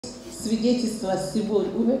свидетельство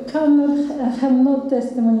сегодня. We cannot have no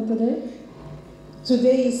testimony today.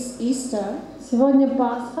 Today is Easter, Сегодня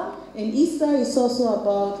Пасха. and Easter is also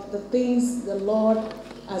about the things the Lord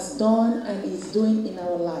has done and is doing in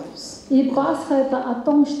our lives. И Пасха это о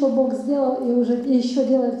том, что Бог сделал и уже еще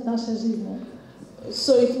делает в нашей жизни.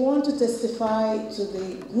 So if you want to testify to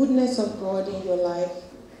the goodness of God in your life,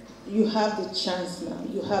 you have the chance now.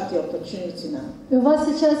 You have the opportunity now. И у вас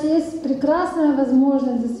сейчас есть прекрасная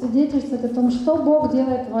возможность засвидетельствовать о том, что Бог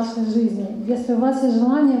делает в вашей жизни. Если у вас есть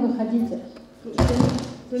желание, выходите.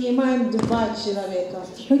 Принимаем два человека.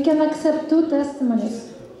 We can accept 2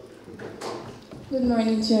 testimonies. Good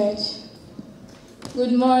morning, church.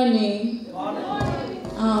 Good morning.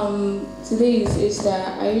 Today is Easter.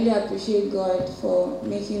 I really appreciate God for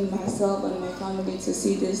making myself and my family to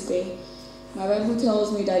see this day. My Bible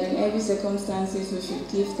tells me that in every circumstances we should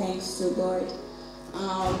give thanks to God.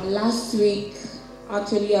 Last week,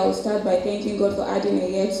 actually, I will start by thanking God for adding a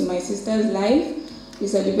year to my sister's life. We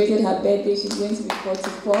celebrated her birthday. She's going to be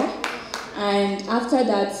 44. And after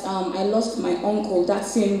that, I lost my uncle that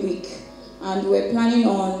same week. And we're planning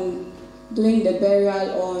on doing the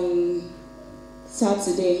burial on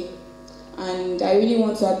Saturday. And I really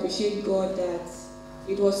want to appreciate God that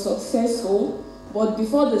it was successful. But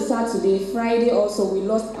before the Saturday, Friday also, we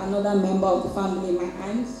lost another member of the family in my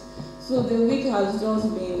hands. So the week has just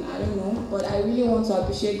been, I don't know, but I really want to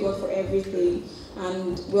appreciate God for everything.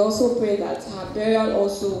 And we also pray that her burial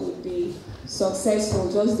also would be successful,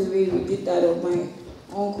 just the way we did that of my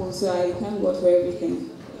uncle. So I thank God for everything.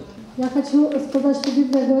 Я хочу сказать, что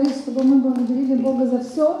Библия говорит, чтобы мы благодарили Бога за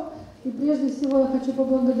все. И прежде всего я хочу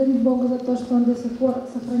поблагодарить Бога за то, что Он до сих пор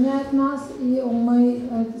сохраняет нас. И у моей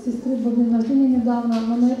сестры был день рождения недавно,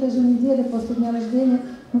 но на этой же неделе после дня рождения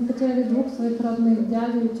мы потеряли 2 своих родных,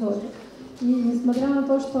 дядю и тетю. И несмотря на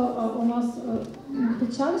то, что у нас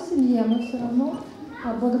печаль в семье, мы все равно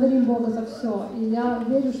благодарим Бога за все. И я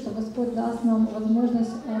верю, что Господь даст нам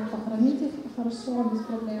возможность похоронить их хорошо, без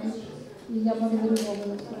проблем. И я благодарю Бога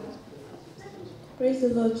за все. Praise the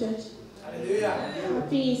Lord, church. Hallelujah.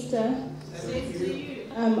 Happy Easter.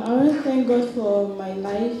 I want to thank God for my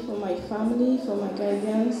life, for my family, for my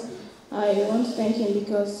guidance. I want to thank Him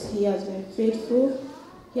because He has been faithful.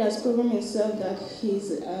 He has proven Himself that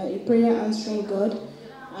He's a prayer answering God.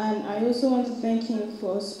 And I also want to thank Him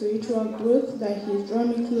for spiritual growth, that He's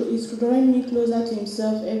drawing me closer to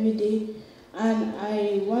Himself every day. And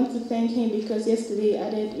I want to thank Him because yesterday He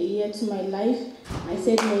added a year to my life. I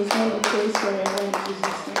said, may His name be praised forever in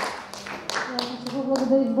Jesus' name. Я хочу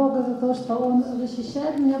поблагодарить Бога за то, что Он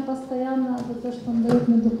защищает меня постоянно, за то, что Он дает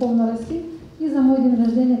мне духовно расти, и за мой день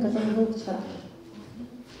рождения, который был вчера.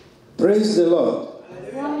 Praise the Lord.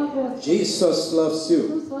 Слава Господу! Jesus loves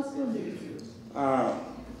you. Иисус вас любит.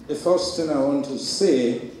 The first thing I want to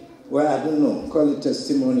say, well, I don't know, call it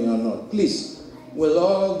testimony or not. Please, will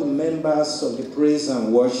all the members of the praise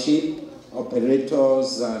and worship,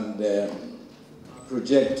 operators and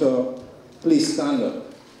projector, please stand up.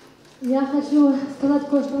 Я хочу сказать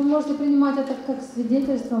кое-что. Вы можете принимать это как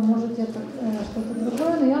свидетельство, можете это что-то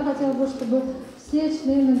другое, но я хотела бы, чтобы все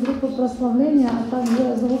члены группы прославления, а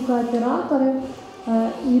также звукооператоры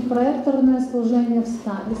и проекторное служение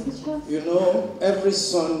встали сейчас. You know, every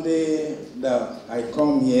Sunday that I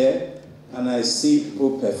come here and I see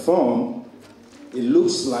people perform, it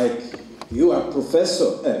looks like you are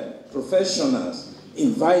professionals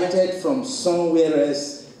invited from somewhere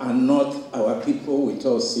else and not our people with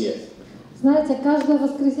us here. Знаете, каждое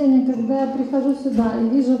воскресенье, когда я прихожу сюда и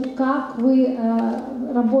вижу, как вы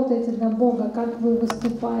работаете для Бога, как вы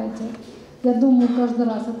выступаете, я думаю каждый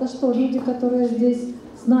раз, это что, люди, которые здесь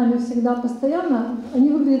с нами всегда постоянно, они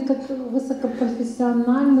выглядят как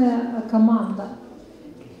высокопрофессиональная команда.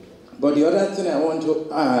 But the other thing I want to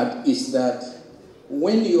add is that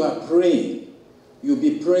when you are praying, you'll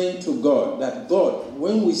be praying to God, that God,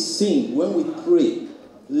 when we sing, when we pray,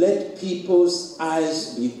 let people's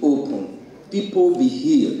eyes be open, people be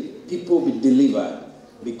healed, people be delivered.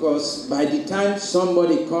 Because by the time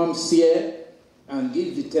somebody comes here and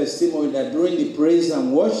gives the testimony that during the praise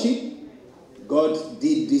and worship, God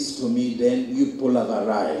did this to me, then you people have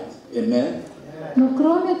arrived. Amen? Но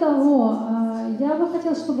кроме того, я бы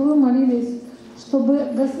хотела, чтобы вы молились, чтобы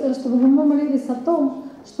вы молились о том,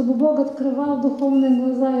 чтобы Бог открывал духовные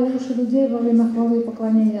глаза и уши людей во время хвалы и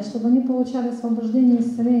поклонения, чтобы они получали освобождение и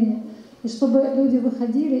исцеление, и чтобы люди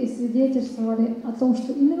выходили и свидетельствовали о том,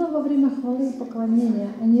 что именно во время хвалы и поклонения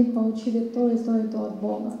они получили то и то и то от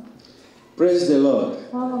Бога. Praise the Lord.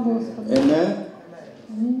 Слава Господу. Amen.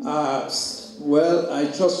 Well, I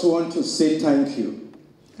just want to say thank you.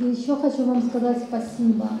 И еще хочу вам сказать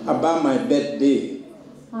спасибо. About my birthday.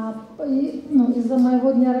 из-за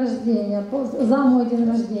моего дня рождения, за мой день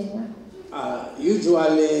рождения.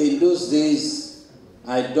 Usually in those days,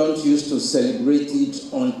 I don't used to celebrate it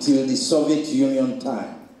until the Soviet Union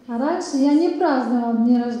time. А раньше я не праздновал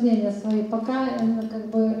дни рождения свои, пока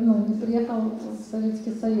не приехал в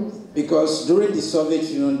Советский Союз. Because during the Soviet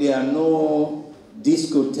Union, there are no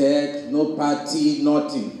discotheque, no party,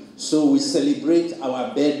 nothing. So we celebrate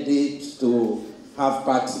our birthday to have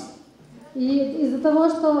party. И из-за того,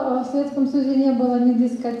 что в Советском Союзе не было ни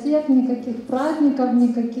дискотек, никаких праздников,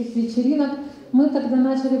 никаких вечеринок, мы тогда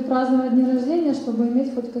начали праздновать дни рождения, чтобы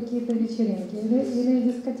иметь хоть какие-то вечеринки или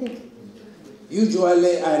дискотеки.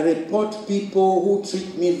 Usually I report people who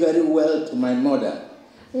treat me very well to my mother.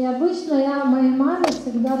 И обычно я моей маме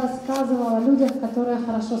всегда рассказывала о людях, которые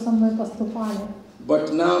хорошо со мной поступали.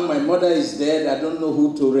 But now my mother is dead. I don't know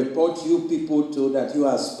who to report you people to, that you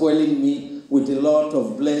are spoiling me with a lot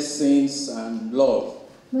of blessings and love.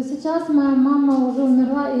 Но сейчас моя мама уже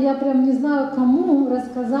умерла, и я прям не знаю, кому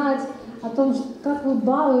рассказать о том, как вы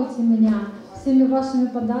балуете меня всеми вашими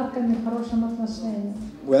подарками, хорошим отношением.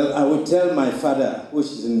 Well, I will tell my father, which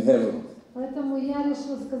is in heaven. Поэтому я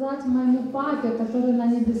решила сказать моему папе, который на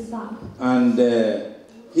небесах. And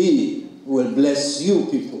he will bless you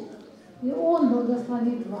people. И он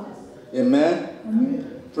благословит вас. Amen. Аминь.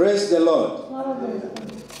 Praise the Lord. Слава Богу.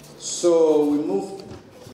 So we move